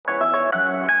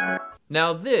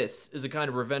Now this is a kind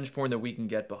of revenge porn that we can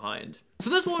get behind. So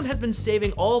this woman has been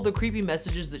saving all the creepy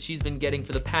messages that she's been getting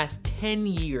for the past 10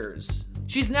 years.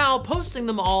 She's now posting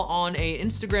them all on a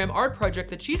Instagram art project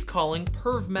that she's calling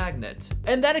Perv Magnet.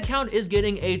 And that account is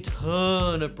getting a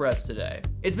ton of press today.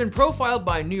 It's been profiled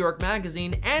by New York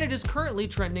Magazine and it is currently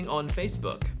trending on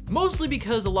Facebook. Mostly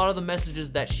because a lot of the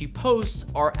messages that she posts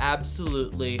are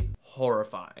absolutely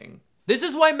horrifying. This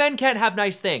is why men can't have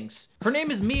nice things. Her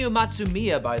name is Miyu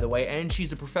Matsumiya, by the way, and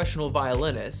she's a professional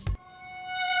violinist.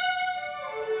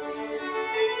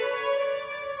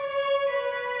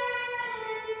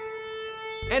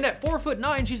 And at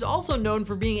 4'9", she's also known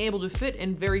for being able to fit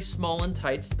in very small and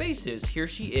tight spaces. Here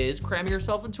she is cramming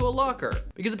herself into a locker.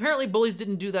 Because apparently bullies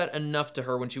didn't do that enough to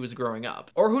her when she was growing up.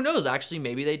 Or who knows, actually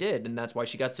maybe they did, and that's why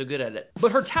she got so good at it.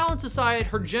 But her talents aside,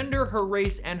 her gender, her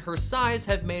race, and her size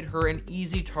have made her an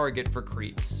easy target for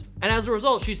creeps. And as a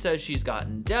result, she says she's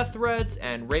gotten death threats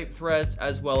and rape threats,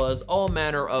 as well as all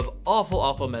manner of awful,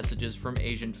 awful messages from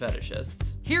Asian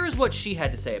fetishists. Here is what she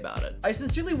had to say about it. I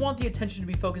sincerely want the attention to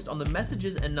be focused on the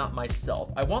messages and not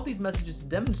myself. I want these messages to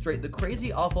demonstrate the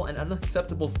crazy, awful, and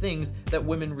unacceptable things that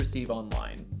women receive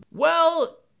online.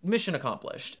 Well, mission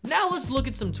accomplished. Now let's look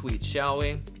at some tweets, shall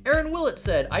we? Aaron Willett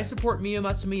said, I support Miyu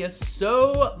Matsumiya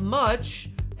so much,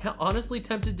 honestly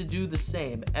tempted to do the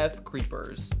same, F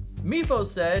creepers. Mifo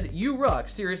said, you rock,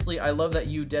 seriously, I love that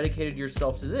you dedicated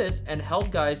yourself to this and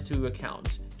held guys to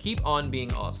account. Keep on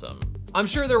being awesome. I'm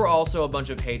sure there were also a bunch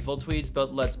of hateful tweets,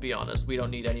 but let's be honest, we don't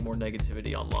need any more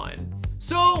negativity online.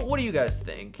 So what do you guys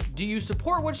think? Do you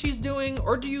support what she's doing,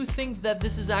 or do you think that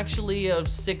this is actually a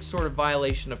sick sort of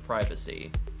violation of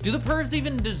privacy? Do the pervs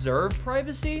even deserve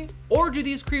privacy? Or do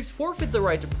these creeps forfeit the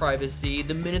right to privacy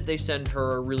the minute they send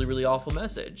her a really, really awful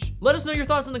message? Let us know your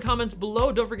thoughts in the comments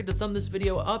below. Don't forget to thumb this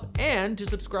video up and to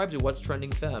subscribe to What's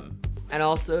Trending Femme. And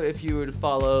also, if you would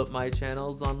follow my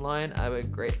channels online, I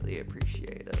would greatly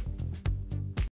appreciate it.